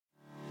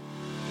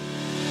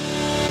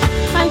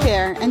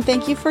there, and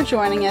thank you for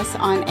joining us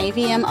on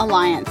AVM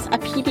Alliance, a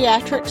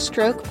pediatric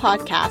stroke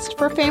podcast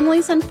for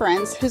families and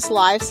friends whose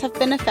lives have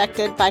been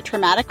affected by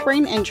traumatic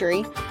brain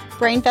injury,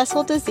 brain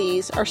vessel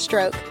disease, or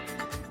stroke.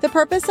 The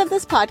purpose of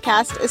this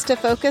podcast is to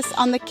focus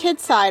on the kid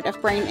side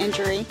of brain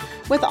injury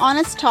with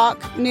honest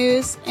talk,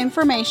 news,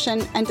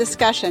 information, and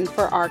discussion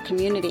for our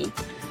community.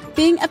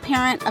 Being a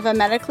parent of a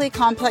medically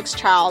complex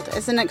child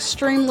is an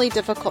extremely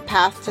difficult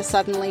path to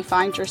suddenly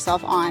find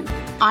yourself on.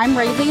 I'm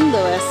Raylene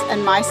Lewis,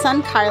 and my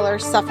son Kyler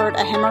suffered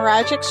a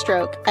hemorrhagic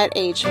stroke at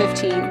age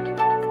 15.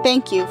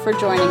 Thank you for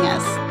joining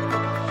us.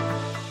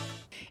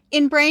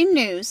 In brain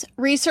news,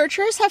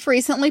 researchers have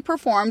recently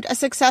performed a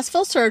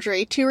successful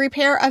surgery to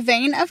repair a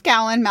vein of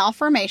Galen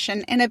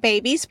malformation in a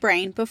baby's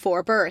brain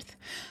before birth.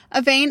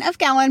 A vein of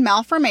Galen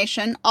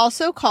malformation,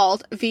 also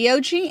called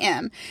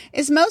VOGM,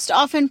 is most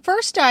often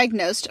first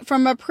diagnosed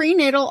from a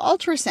prenatal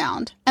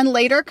ultrasound and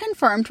later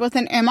confirmed with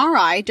an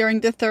MRI during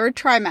the third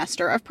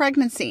trimester of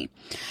pregnancy.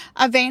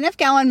 A vein of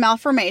Galen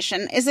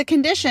malformation is a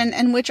condition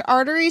in which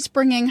arteries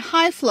bringing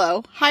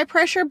high-flow,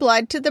 high-pressure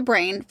blood to the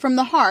brain from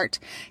the heart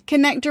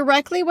connect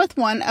directly with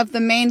one of the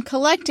main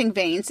collecting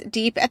veins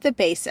deep at the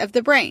base of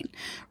the brain,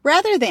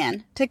 rather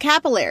than to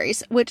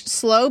capillaries which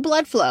slow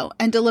blood flow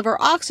and deliver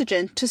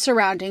oxygen to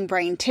surrounding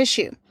brain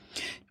tissue.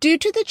 Due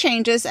to the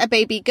changes a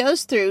baby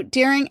goes through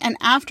during and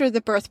after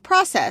the birth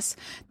process,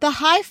 the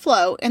high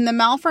flow in the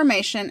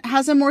malformation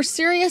has a more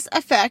serious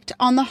effect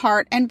on the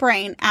heart and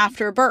brain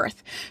after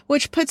birth,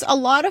 which puts a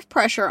lot of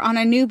pressure on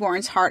a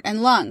newborn's heart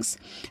and lungs.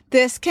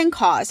 This can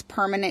cause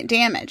permanent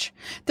damage.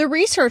 The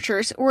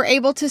researchers were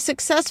able to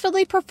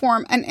successfully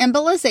perform an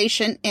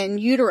embolization in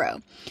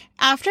utero.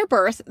 After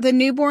birth, the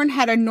newborn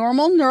had a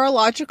normal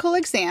neurological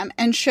exam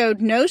and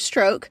showed no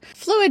stroke,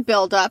 fluid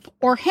buildup,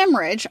 or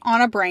hemorrhage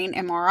on a brain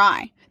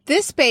MRI.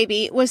 This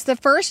baby was the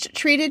first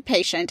treated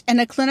patient in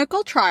a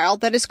clinical trial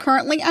that is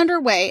currently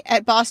underway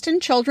at Boston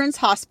Children's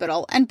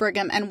Hospital and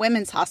Brigham and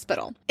Women's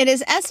Hospital. It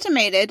is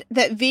estimated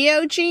that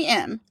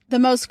VOGM, the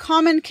most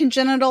common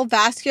congenital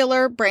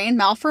vascular brain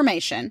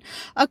malformation,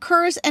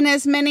 occurs in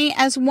as many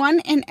as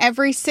 1 in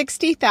every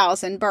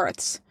 60,000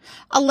 births.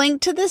 A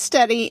link to this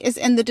study is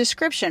in the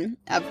description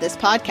of this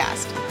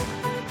podcast.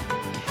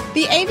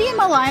 The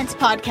AVM Alliance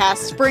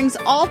podcast brings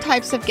all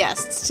types of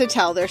guests to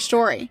tell their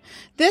story.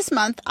 This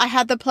month, I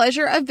had the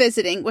pleasure of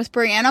visiting with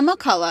Brianna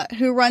McCullough,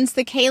 who runs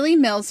the Kailee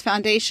Mills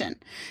Foundation.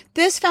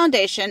 This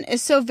foundation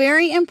is so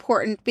very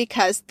important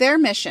because their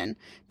mission,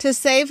 to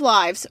save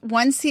lives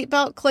one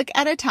seatbelt click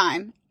at a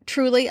time,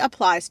 truly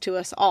applies to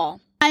us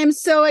all. I am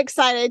so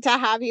excited to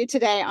have you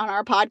today on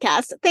our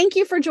podcast. Thank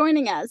you for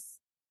joining us.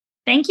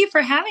 Thank you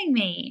for having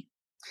me.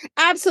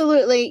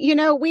 Absolutely. You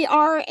know, we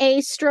are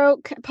a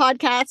stroke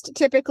podcast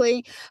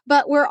typically,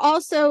 but we're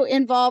also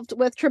involved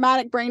with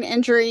traumatic brain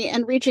injury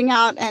and reaching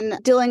out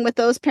and dealing with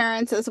those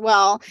parents as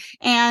well.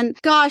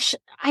 And gosh,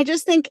 I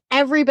just think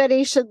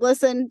everybody should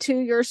listen to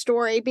your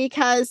story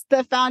because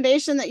the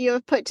foundation that you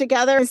have put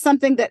together is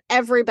something that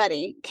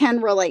everybody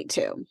can relate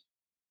to.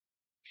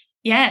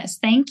 Yes,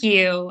 thank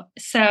you.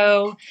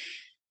 So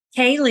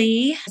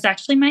Kailee is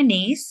actually my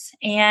niece,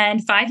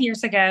 and 5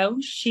 years ago,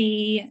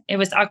 it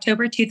was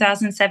October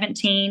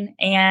 2017,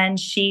 and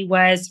she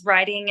was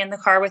riding in the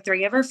car with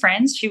 3 of her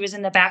friends. She was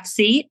in the back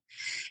seat,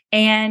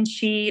 and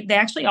they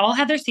actually all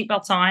had their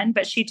seatbelts on,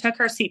 but she took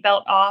her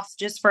seatbelt off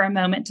just for a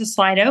moment to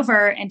slide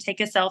over and take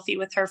a selfie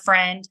with her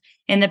friend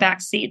in the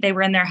back seat. They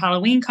were in their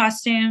Halloween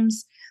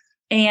costumes,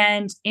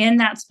 and in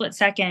that split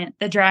second,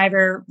 the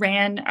driver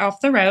ran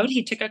off the road.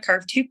 He took a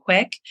curve too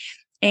quick,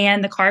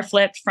 and the car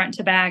flipped front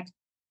to back.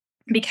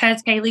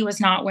 Because Kailee was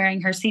not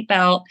wearing her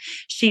seatbelt,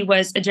 she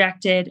was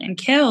ejected and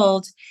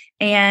killed.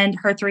 And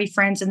her 3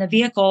 friends in the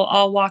vehicle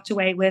all walked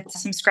away with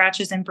some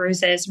scratches and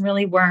bruises,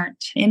 really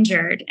weren't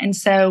injured. And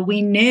so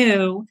we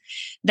knew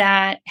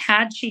that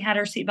had she had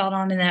her seatbelt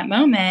on in that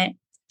moment,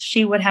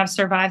 she would have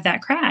survived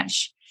that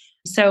crash.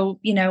 So,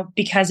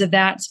 because of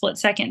that split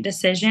second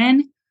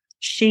decision,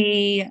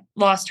 she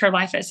lost her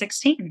life at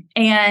 16.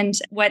 And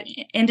what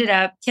ended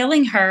up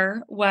killing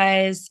her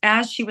was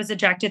as she was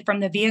ejected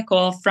from the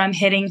vehicle from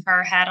hitting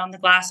her head on the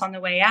glass on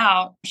the way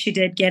out, she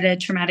did get a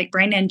traumatic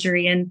brain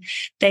injury. And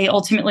they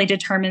ultimately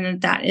determined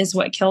that that is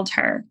what killed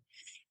her.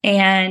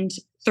 And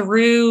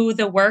through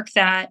the work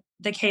that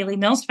the Kailee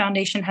Mills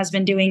Foundation has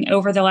been doing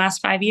over the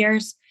last 5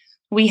 years,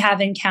 we have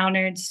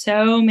encountered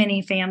so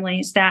many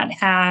families that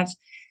have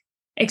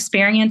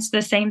experienced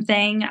the same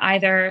thing,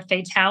 either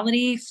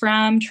fatality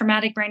from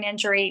traumatic brain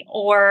injury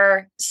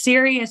or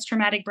serious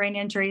traumatic brain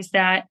injuries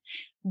that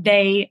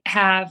they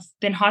have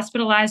been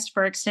hospitalized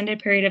for extended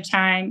period of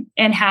time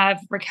and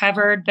have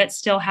recovered, but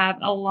still have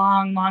a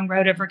long, long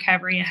road of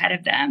recovery ahead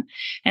of them.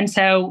 And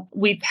so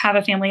we have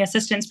a family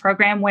assistance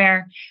program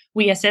where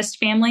we assist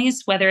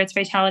families, whether it's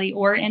fatality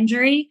or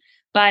injury,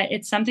 but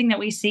it's something that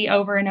we see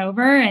over and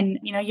over. And,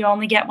 you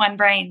only get one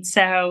brain.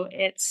 So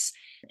it's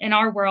in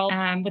our world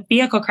with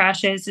vehicle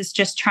crashes is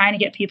just trying to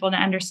get people to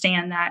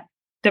understand that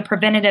the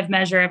preventative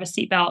measure of a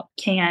seatbelt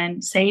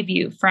can save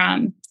you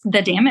from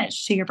the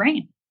damage to your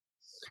brain.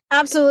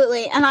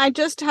 Absolutely. And I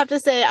just have to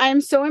say, I am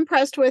so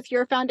impressed with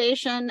your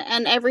foundation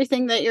and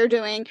everything that you're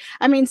doing.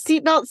 I mean,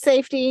 seatbelt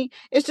safety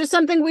is just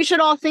something we should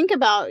all think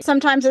about.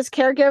 Sometimes as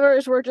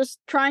caregivers, we're just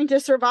trying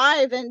to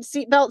survive, and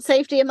seatbelt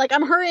safety, I'm like,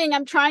 I'm hurrying,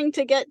 I'm trying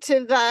to get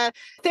to the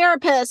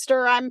therapist,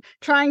 or I'm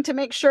trying to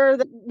make sure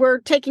that we're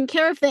taking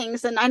care of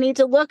things. And I need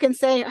to look and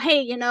say,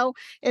 hey,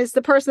 is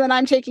the person that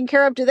I'm taking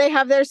care of, do they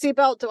have their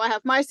seatbelt? Do I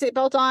have my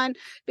seatbelt on?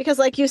 Because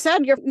like you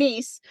said, your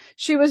niece,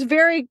 she was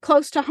very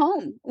close to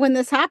home when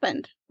this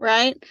happened.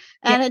 Right.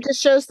 And it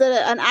just shows that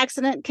an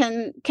accident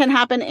can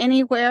happen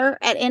anywhere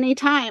at any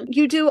time.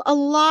 You do a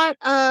lot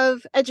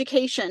of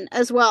education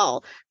as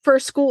well for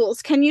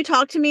schools. Can you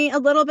talk to me a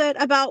little bit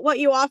about what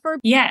you offer?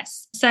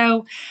 Yes.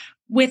 So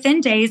within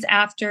days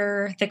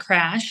after the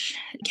crash,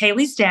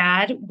 Kaylee's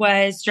dad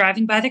was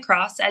driving by the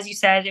cross. As you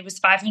said, it was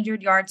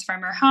 500 yards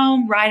from her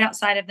home, right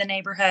outside of the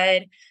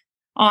neighborhood,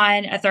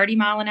 on a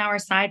 30-mile-an-hour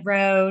side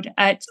road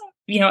at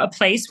a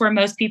place where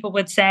most people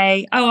would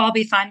say, oh, I'll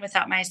be fine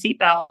without my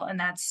seatbelt. And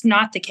that's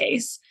not the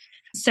case.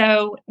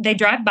 So they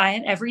drive by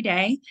it every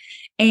day.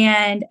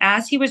 And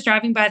as he was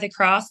driving by the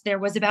cross, there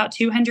was about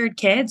 200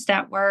 kids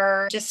that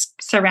were just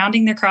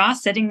surrounding the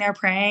cross, sitting there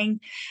praying,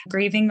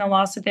 grieving the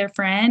loss of their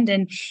friend.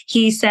 And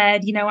he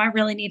said, I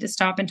really need to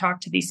stop and talk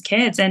to these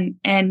kids. And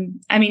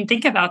I mean,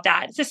 think about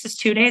that. This is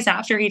 2 days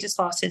after he just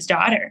lost his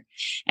daughter.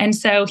 And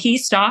so he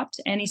stopped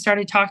and he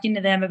started talking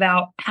to them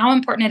about how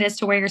important it is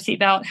to wear your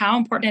seatbelt, how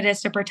important it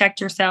is to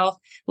protect yourself.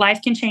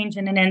 Life can change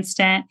in an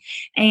instant.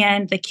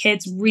 And the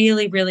kids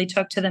really, really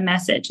took to the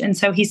message. And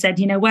so he said,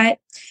 you know what?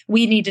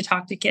 We need to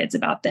talk to kids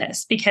about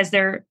this because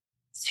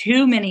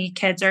too many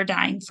kids are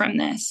dying from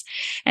this.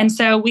 And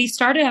so we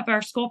started up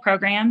our school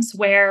programs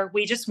where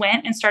we just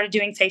went and started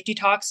doing safety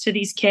talks to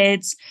these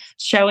kids,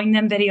 showing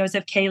them videos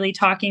of Kailee,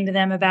 talking to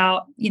them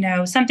about,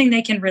 something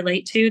they can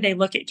relate to. They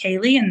look at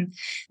Kailee and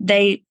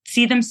they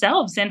see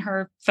themselves in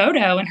her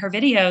photo and her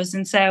videos.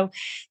 And so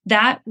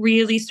that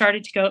really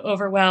started to go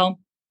over well.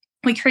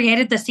 We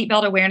created the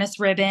seatbelt awareness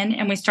ribbon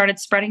and we started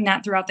spreading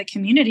that throughout the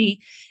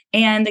community.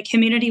 And the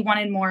community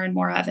wanted more and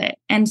more of it.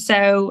 And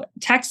so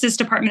Texas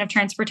Department of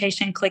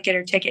Transportation Click It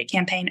or Ticket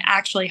campaign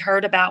actually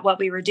heard about what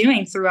we were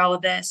doing through all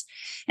of this.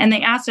 And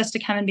they asked us to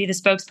come and be the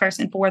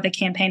spokesperson for the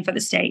campaign for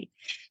the state.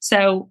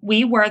 So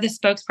we were the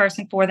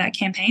spokesperson for that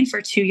campaign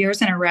for 2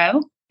 years in a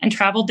row and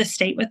traveled the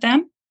state with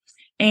them.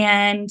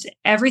 And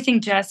everything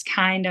just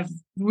kind of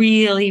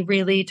really,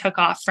 really took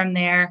off from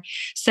there.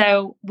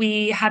 So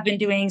we have been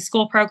doing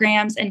school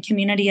programs and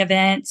community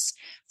events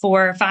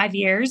for 5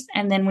 years.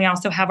 And then we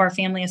also have our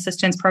family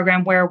assistance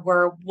program where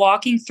we're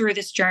walking through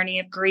this journey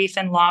of grief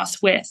and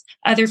loss with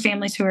other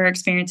families who are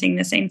experiencing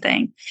the same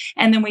thing.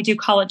 And then we do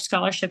college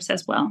scholarships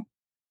as well.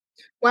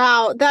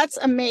 Wow, that's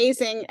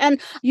amazing. And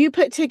you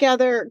put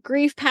together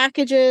grief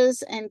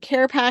packages and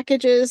care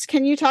packages.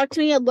 Can you talk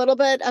to me a little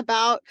bit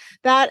about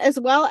that, as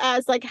well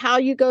as like how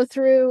you go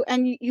through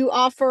and you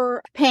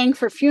offer paying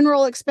for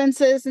funeral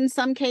expenses in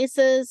some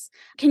cases?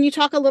 Can you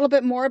talk a little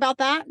bit more about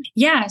that?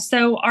 Yeah.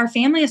 So our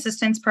family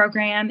assistance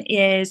program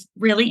is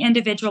really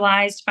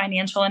individualized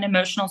financial and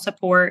emotional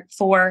support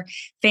for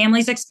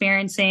families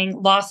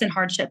experiencing loss and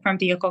hardship from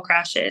vehicle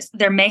crashes.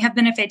 There may have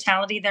been a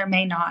fatality, there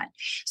may not.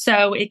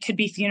 So it could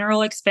be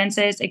funeral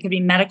expenses, it could be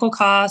medical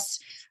costs,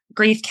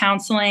 grief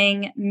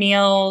counseling,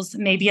 meals,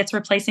 maybe it's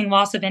replacing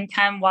loss of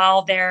income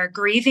while they're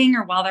grieving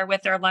or while they're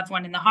with their loved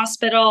one in the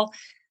hospital.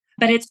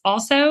 But it's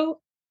also,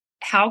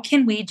 how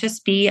can we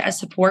just be a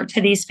support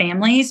to these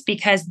families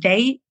because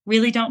they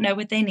really don't know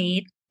what they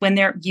need when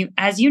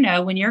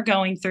when you're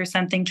going through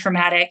something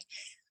traumatic,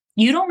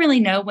 you don't really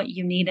know what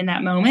you need in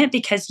that moment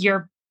because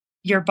your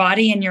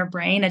body and your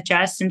brain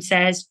adjusts and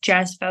says,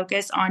 just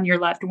focus on your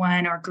loved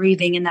one or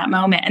grieving in that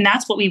moment. And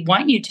that's what we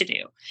want you to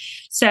do.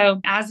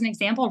 So as an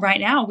example, right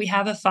now, we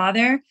have a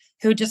father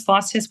who just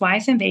lost his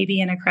wife and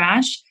baby in a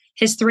crash.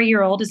 His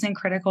 3-year-old is in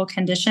critical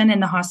condition in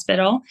the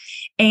hospital.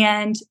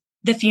 And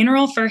the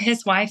funeral for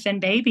his wife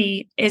and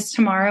baby is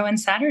tomorrow and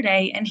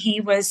Saturday. And he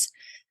was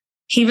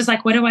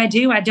like, what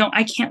do?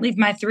 I can't leave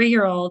my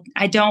 3-year-old.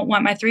 I don't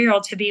want my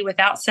 3-year-old to be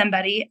without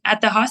somebody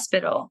at the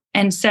hospital.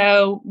 And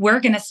so we're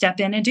going to step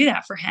in and do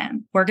that for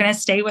him. We're going to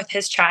stay with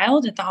his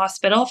child at the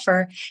hospital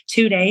for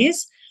 2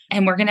 days.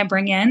 And we're going to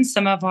bring in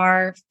some of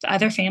our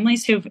other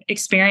families who've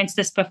experienced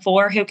this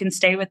before, who can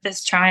stay with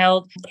this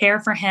child, care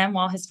for him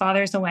while his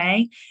father's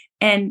away.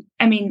 And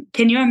I mean,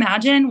 can you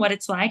imagine what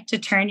it's like to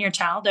turn your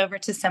child over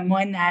to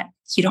someone that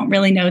you don't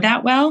really know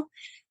that well?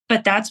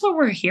 But that's what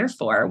we're here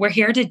for. We're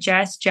here to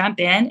just jump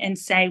in and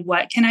say,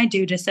 what can I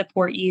do to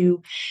support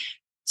you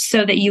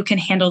so that you can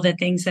handle the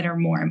things that are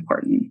more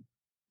important?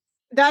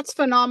 That's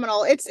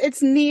phenomenal.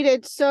 It's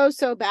needed so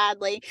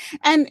badly.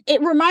 And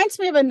it reminds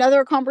me of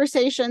another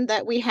conversation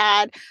that we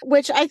had,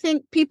 which I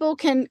think people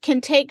can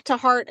take to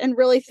heart and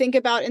really think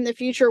about in the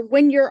future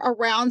when you're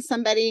around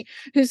somebody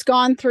who's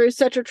gone through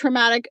such a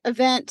traumatic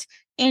event,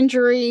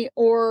 injury,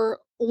 or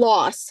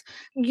loss.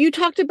 You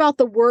talked about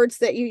the words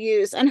that you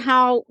use and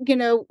how,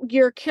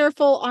 you're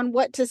careful on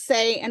what to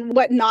say and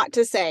what not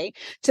to say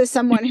to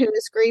someone who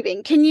is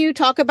grieving. Can you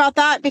talk about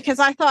that? Because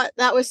I thought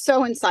that was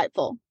so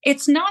insightful.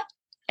 It's not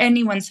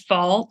anyone's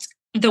fault,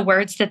 the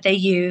words that they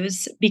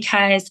use,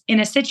 because in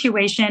a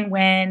situation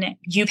when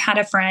you've had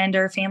a friend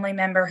or a family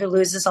member who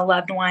loses a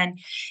loved one,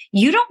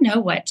 you don't know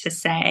what to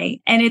say.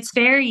 And it's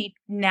very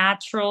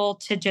natural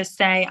to just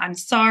say, I'm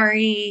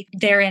sorry,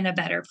 they're in a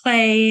better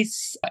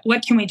place.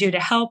 What can we do to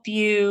help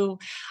you?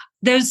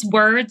 Those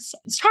words,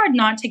 it's hard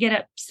not to get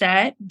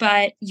upset,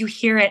 but you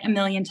hear it a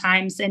million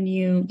times and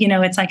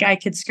it's like I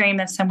could scream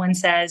if someone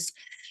says,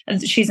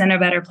 she's in a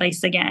better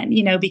place again,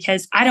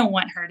 because I don't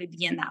want her to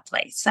be in that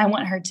place. I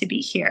want her to be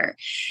here.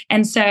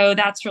 And so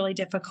that's really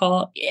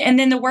difficult. And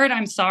then the word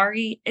I'm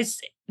sorry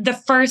is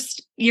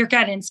your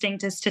gut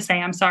instinct is to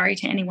say I'm sorry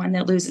to anyone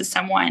that loses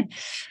someone.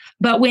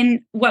 But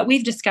what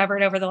we've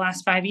discovered over the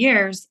last 5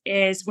 years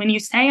is when you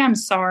say I'm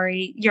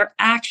sorry, you're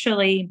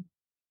actually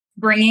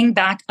bringing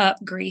back up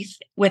grief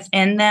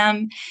within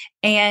them,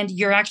 and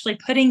you're actually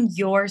putting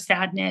your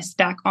sadness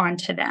back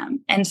onto them.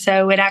 And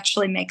so it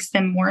actually makes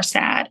them more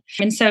sad.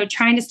 And so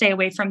trying to stay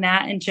away from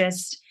that and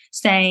just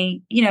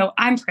say,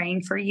 I'm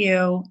praying for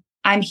you.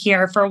 I'm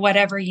here for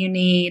whatever you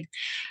need.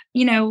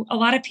 A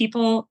lot of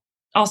people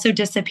also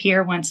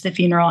disappear once the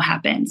funeral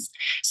happens.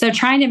 So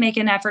trying to make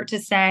an effort to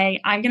say,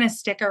 I'm going to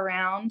stick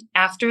around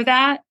after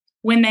that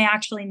when they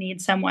actually need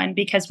someone,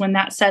 because when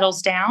that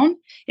settles down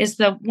is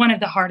one of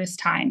the hardest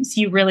times.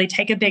 You really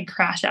take a big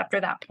crash after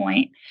that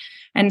point.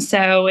 And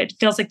so it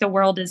feels like the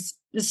world is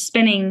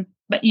spinning,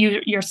 but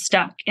you're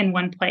stuck in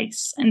one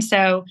place. And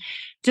so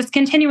just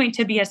continuing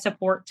to be a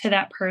support to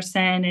that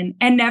person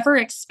and never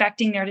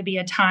expecting there to be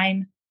a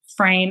time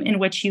frame in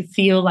which you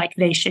feel like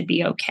they should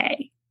be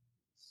okay.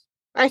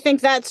 I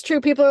think that's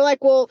true. People are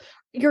like, well,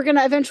 you're going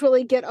to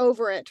eventually get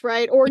over it,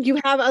 right? Or you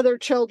have other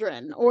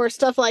children or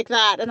stuff like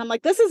that. And I'm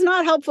like, this is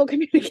not helpful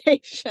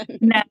communication.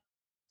 No,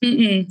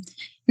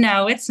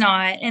 no, it's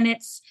not. And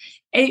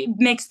it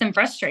makes them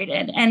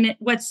frustrated. And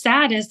what's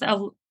sad is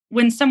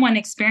when someone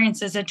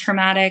experiences a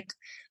traumatic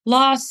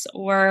loss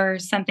or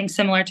something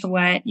similar to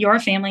what your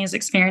family is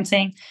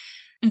experiencing,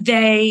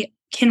 they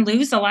can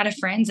lose a lot of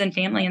friends and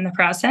family in the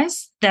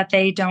process that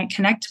they don't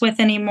connect with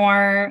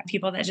anymore,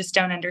 people that just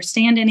don't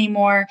understand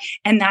anymore.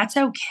 And that's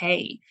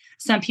okay.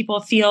 Some people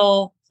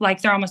feel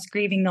like they're almost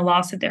grieving the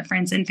loss of their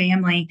friends and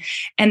family,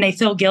 and they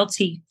feel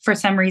guilty for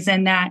some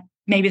reason that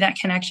maybe that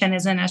connection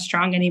isn't as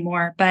strong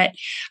anymore. But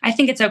I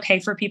think it's okay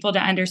for people to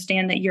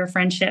understand that your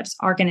friendships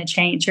are going to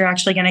change. You're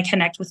actually going to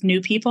connect with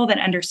new people that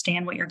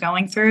understand what you're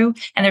going through.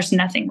 And there's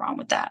nothing wrong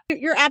with that.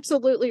 You're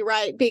absolutely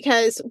right,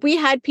 because we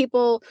had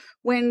people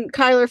when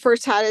Kyler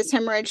first had his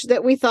hemorrhage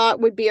that we thought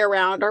would be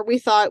around or we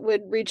thought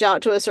would reach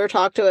out to us or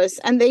talk to us,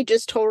 and they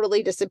just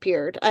totally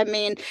disappeared. I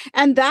mean,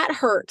 and that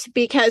hurt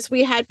because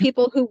we had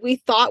people who we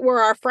thought were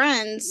our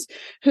friends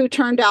who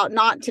turned out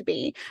not to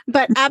be.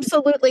 But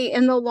absolutely,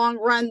 in the long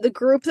run, the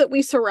group that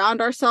we surround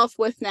ourselves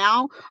with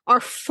now are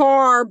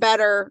far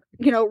better,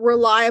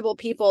 reliable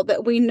people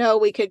that we know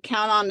we could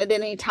count on at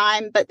any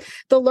time. But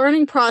the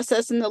learning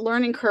process and the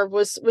learning curve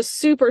was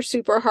super,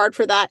 super hard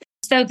for that.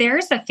 So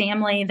there's a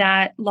family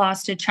that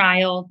lost a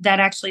child that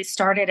actually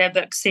started a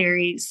book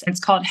series. It's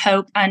called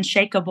Hope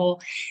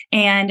Unshakable.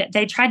 And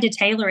they tried to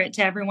tailor it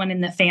to everyone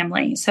in the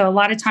family. So a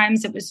lot of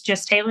times it was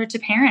just tailored to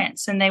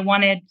parents, and they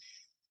wanted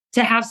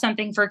to have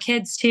something for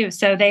kids too.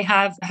 So they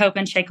have Hope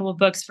Unshakable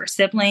books for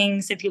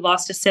siblings. If you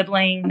lost a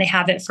sibling, they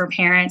have it for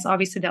parents,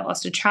 obviously, that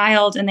lost a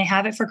child, and they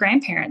have it for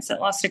grandparents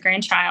that lost a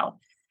grandchild.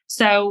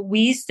 So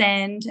we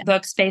send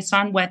books based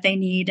on what they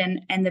need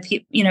and the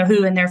people,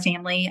 who in their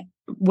family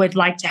would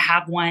like to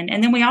have one.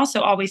 And then we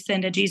also always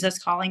send a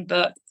Jesus Calling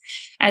book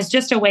as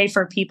just a way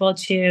for people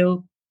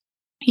to,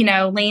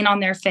 lean on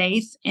their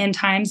faith in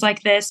times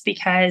like this,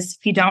 because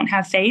if you don't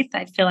have faith,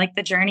 I feel like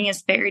the journey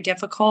is very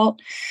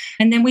difficult.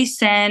 And then we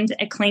send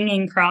a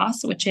clinging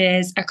cross, which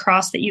is a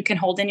cross that you can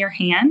hold in your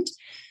hand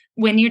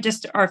when you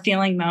just are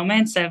feeling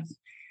moments of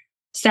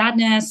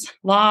sadness,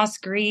 loss,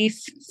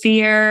 grief,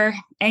 fear,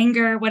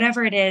 anger,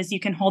 whatever it is. You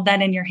can hold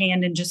that in your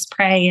hand and just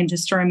pray and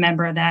just to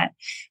remember that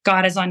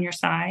God is on your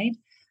side.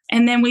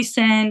 And then we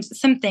send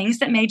some things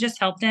that may just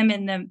help them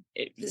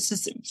this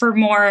is for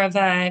more of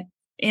a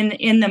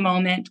in the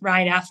moment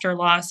right after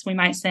loss. We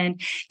might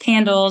send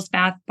candles,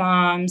 bath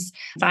bombs,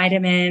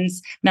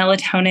 vitamins,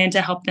 melatonin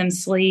to help them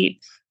sleep.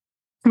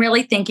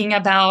 Really thinking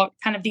about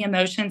kind of the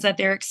emotions that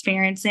they're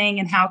experiencing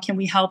and how can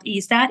we help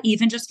ease that,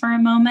 even just for a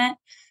moment.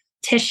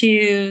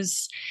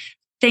 Tissues,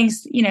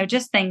 things,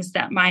 just things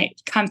that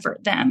might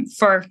comfort them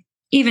for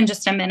even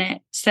just a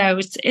minute. So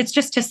it's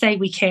just to say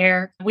we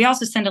care. We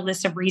also send a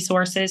list of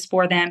resources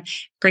for them,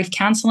 grief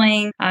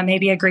counseling,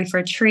 maybe a grief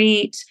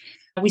retreat.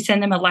 We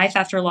send them a life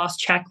after loss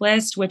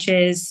checklist, which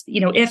is,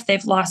 if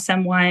they've lost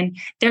someone,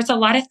 there's a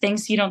lot of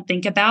things you don't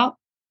think about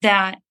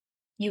that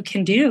you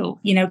can do,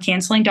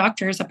 canceling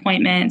doctor's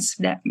appointments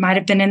that might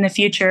have been in the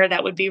future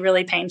that would be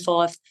really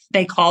painful if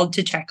they called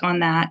to check on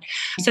that.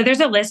 So there's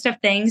a list of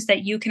things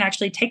that you can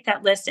actually take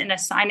that list and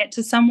assign it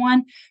to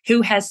someone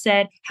who has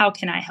said, how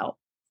can I help?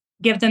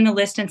 Give them the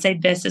list and say,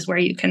 this is where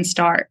you can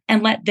start,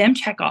 and let them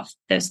check off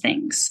those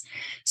things.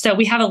 So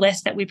we have a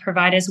list that we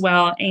provide as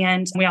well.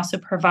 And we also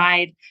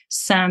provide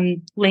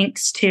some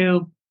links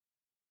to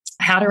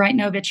how to write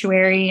an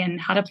obituary and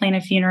how to plan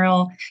a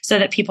funeral so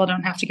that people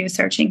don't have to go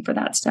searching for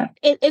that stuff.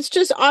 It's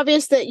just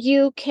obvious that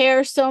you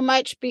care so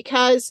much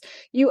because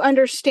you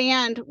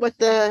understand what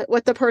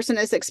the person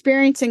is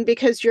experiencing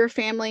because your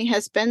family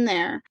has been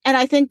there. And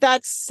I think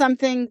that's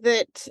something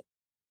that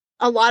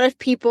a lot of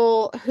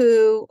people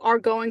who are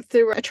going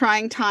through a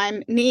trying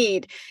time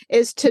need,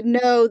 is to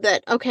know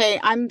that, okay,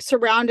 I'm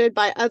surrounded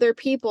by other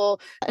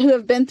people who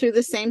have been through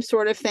the same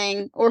sort of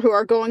thing or who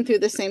are going through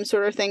the same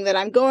sort of thing that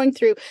I'm going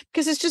through,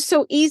 because it's just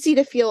so easy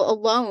to feel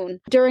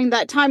alone during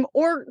that time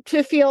or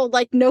to feel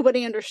like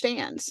nobody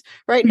understands,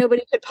 right?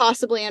 Nobody could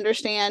possibly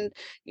understand,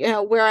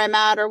 where I'm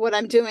at or what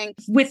I'm doing.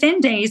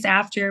 Within days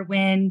after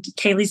when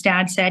Kaylee's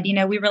dad said,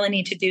 we really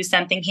need to do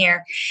something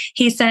here,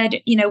 he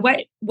said,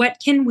 what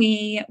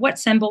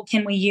symbol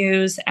can we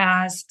use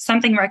as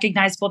something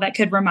recognizable that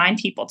could remind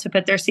people to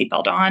put their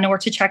seatbelt on or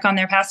to check on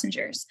their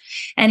passengers?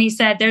 And he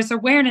said, there's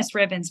awareness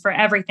ribbons for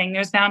everything.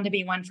 There's bound to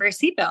be one for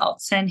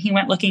seatbelts. And he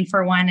went looking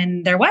for one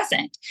and there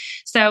wasn't.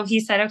 So he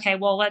said, okay,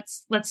 well,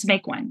 let's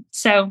make one.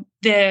 So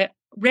the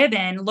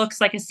ribbon looks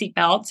like a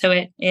seatbelt. So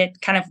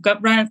it kind of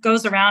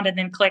goes around and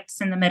then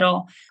clicks in the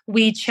middle.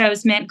 We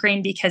chose mint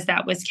green because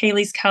that was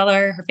Kaylee's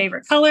color, her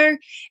favorite color,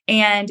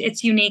 and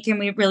it's unique. And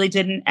we really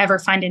didn't ever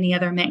find any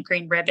other mint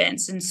green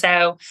ribbons. And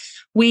so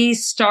we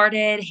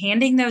started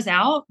handing those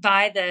out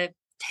by the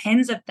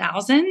tens of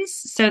thousands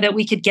so that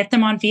we could get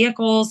them on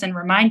vehicles and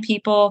remind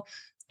people.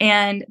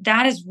 And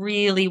that is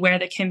really where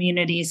the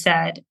community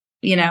said,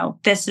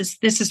 this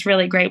is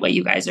really great what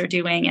you guys are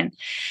doing. And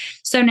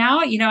so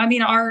now,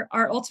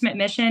 our ultimate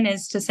mission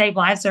is to save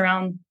lives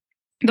around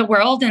the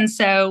world. And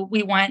so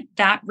we want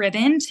that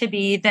ribbon to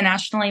be the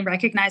nationally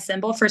recognized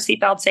symbol for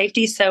seatbelt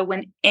safety. So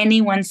when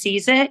anyone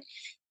sees it,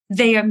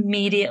 they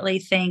immediately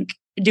think,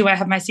 do I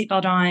have my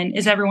seatbelt on?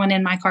 Is everyone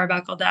in my car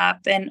buckled up?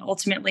 And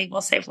ultimately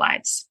we'll save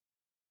lives.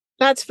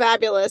 That's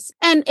fabulous.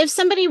 And if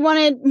somebody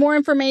wanted more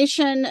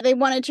information, they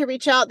wanted to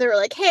reach out, they were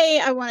like, hey,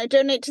 I want to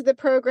donate to the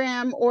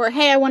program, or,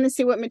 hey, I want to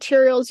see what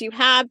materials you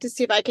have to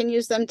see if I can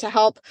use them to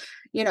help,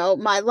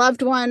 my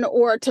loved one,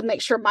 or to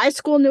make sure my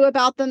school knew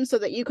about them so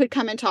that you could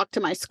come and talk to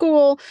my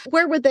school,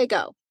 where would they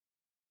go?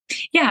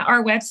 Yeah,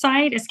 our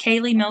website is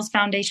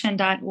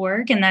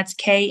KaileeMillsFoundation.org, and that's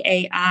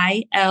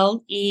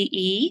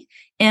KaileeMills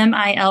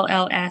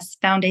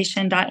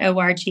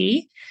Foundation.org.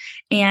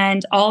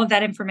 And all of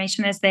that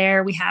information is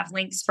there. We have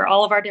links for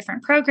all of our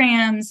different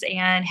programs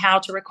and how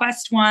to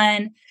request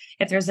one.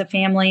 If there's a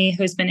family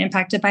who's been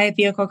impacted by a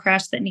vehicle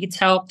crash that needs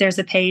help, there's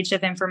a page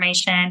of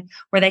information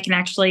where they can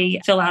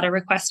actually fill out a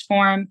request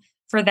form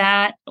for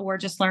that, or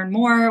just learn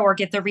more or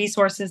get the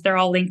resources. They're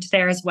all linked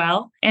there as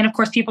well. And of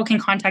course, people can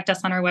contact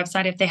us on our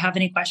website if they have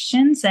any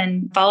questions,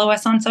 and follow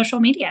us on social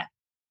media.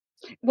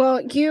 Well,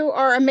 you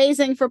are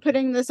amazing for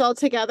putting this all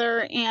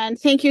together, and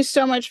thank you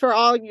so much for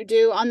all you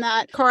do on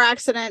that. Car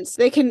accidents,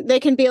 they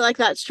can be like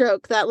that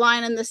stroke, that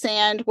line in the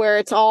sand where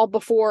it's all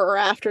before or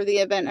after the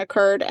event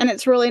occurred. And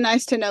it's really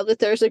nice to know that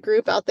there's a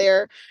group out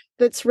there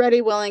that's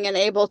ready, willing, and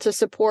able to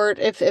support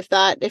if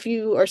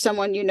you or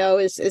someone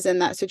is in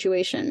that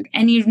situation.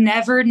 And you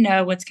never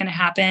know what's going to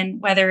happen,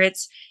 whether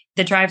it's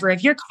the driver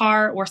of your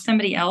car or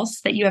somebody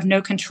else that you have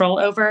no control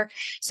over.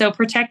 So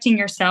protecting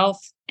yourself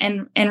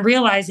and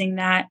realizing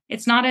that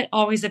it's not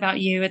always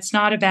about you. It's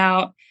not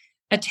about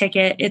a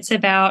ticket. It's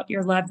about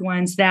your loved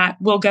ones that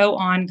will go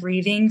on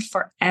grieving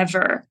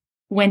forever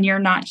when you're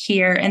not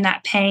here. And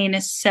that pain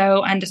is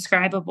so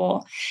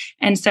undescribable.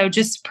 And so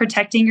just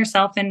protecting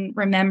yourself and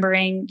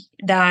remembering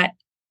that,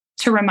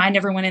 to remind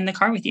everyone in the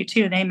car with you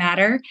too, they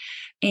matter.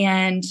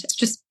 And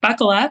just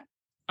buckle up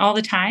all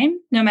the time,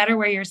 no matter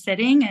where you're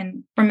sitting,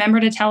 and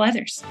remember to tell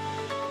others.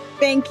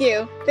 Thank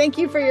you. Thank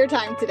you for your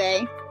time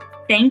today.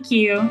 Thank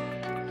you.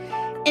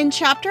 In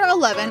Chapter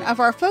 11 of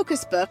our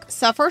focus book,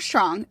 Suffer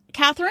Strong,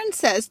 Catherine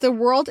says the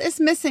world is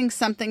missing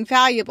something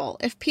valuable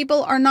if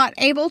people are not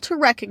able to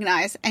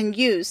recognize and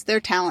use their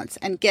talents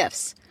and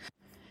gifts.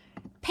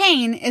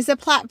 Pain is a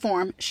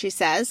platform, she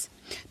says.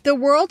 The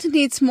world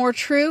needs more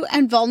true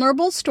and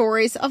vulnerable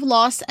stories of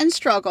loss and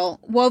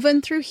struggle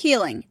woven through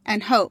healing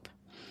and hope.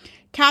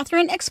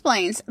 Catherine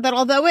explains that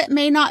although it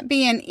may not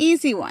be an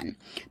easy one,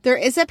 there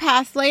is a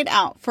path laid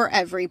out for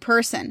every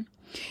person.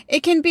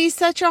 It can be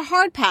such a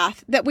hard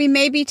path that we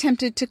may be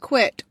tempted to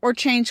quit or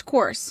change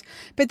course,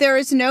 but there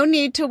is no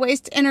need to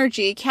waste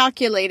energy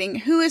calculating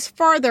who is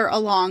farther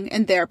along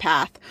in their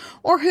path,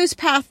 or whose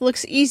path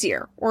looks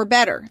easier or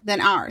better than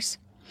ours.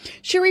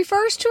 She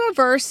refers to a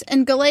verse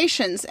in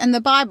Galatians in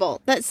the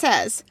Bible that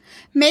says,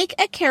 "Make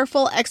a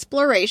careful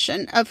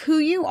exploration of who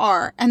you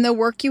are and the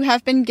work you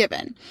have been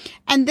given,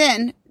 and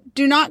then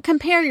do not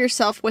compare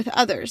yourself with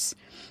others.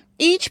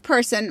 Each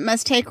person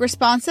must take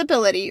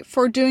responsibility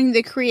for doing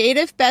the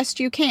creative best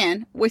you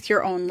can with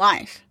your own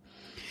life.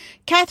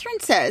 Catherine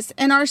says,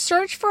 in our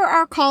search for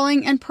our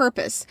calling and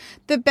purpose,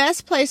 the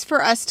best place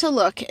for us to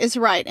look is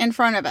right in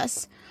front of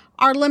us.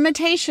 Our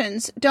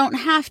limitations don't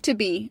have to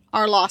be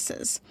our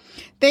losses.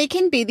 They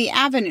can be the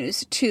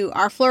avenues to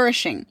our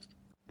flourishing.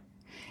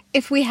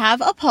 If we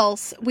have a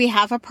pulse, we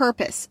have a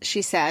purpose,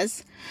 she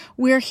says.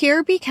 We're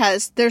here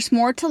because there's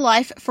more to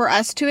life for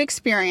us to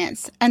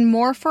experience, and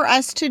more for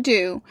us to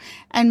do,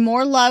 and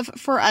more love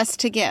for us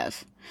to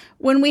give.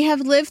 When we have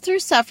lived through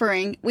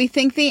suffering, we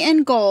think the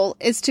end goal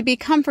is to be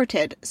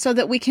comforted so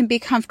that we can be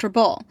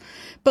comfortable.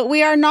 But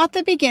we are not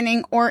the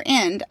beginning or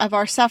end of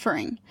our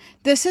suffering.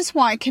 This is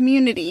why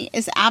community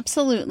is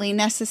absolutely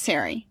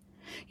necessary.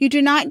 You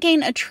do not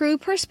gain a true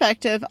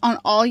perspective on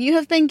all you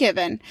have been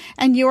given,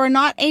 and you are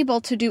not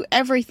able to do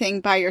everything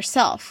by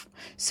yourself.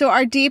 So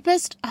our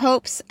deepest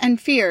hopes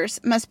and fears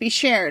must be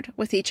shared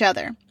with each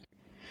other.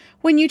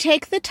 When you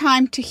take the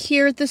time to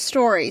hear the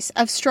stories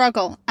of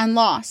struggle and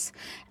loss,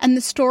 and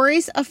the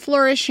stories of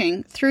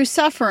flourishing through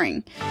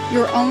suffering,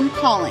 your own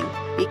calling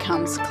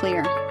becomes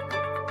clear.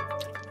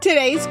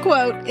 Today's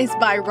quote is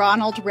by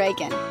Ronald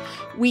Reagan.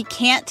 We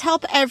can't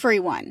help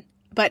everyone,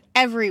 but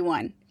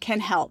everyone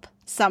can help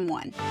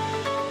someone.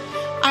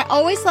 I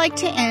always like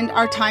to end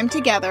our time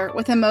together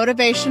with a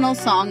motivational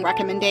song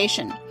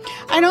recommendation.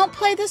 I don't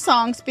play the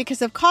songs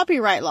because of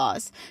copyright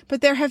laws,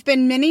 but there have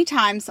been many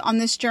times on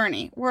this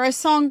journey where a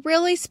song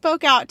really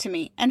spoke out to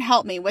me and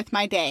helped me with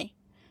my day.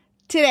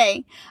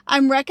 Today,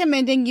 I'm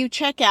recommending you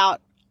check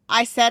out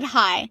I Said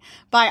Hi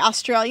by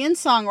Australian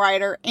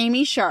songwriter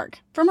Amy Shark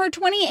from her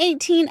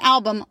 2018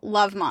 album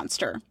Love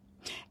Monster.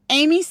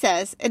 Amy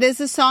says it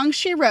is a song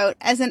she wrote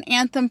as an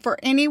anthem for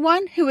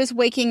anyone who is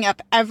waking up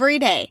every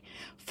day,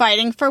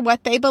 fighting for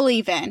what they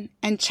believe in,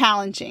 and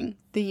challenging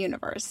the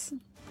universe.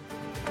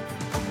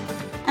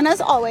 And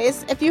as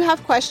always, if you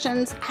have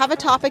questions, have a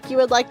topic you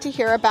would like to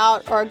hear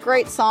about, or a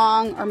great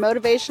song or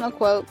motivational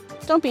quote,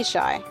 don't be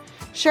shy.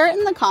 Share it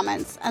in the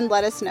comments and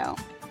let us know.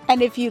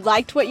 And if you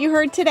liked what you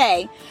heard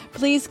today,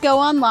 please go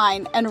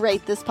online and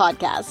rate this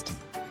podcast.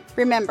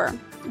 Remember,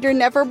 you're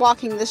never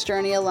walking this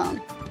journey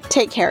alone.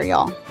 Take care,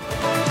 y'all.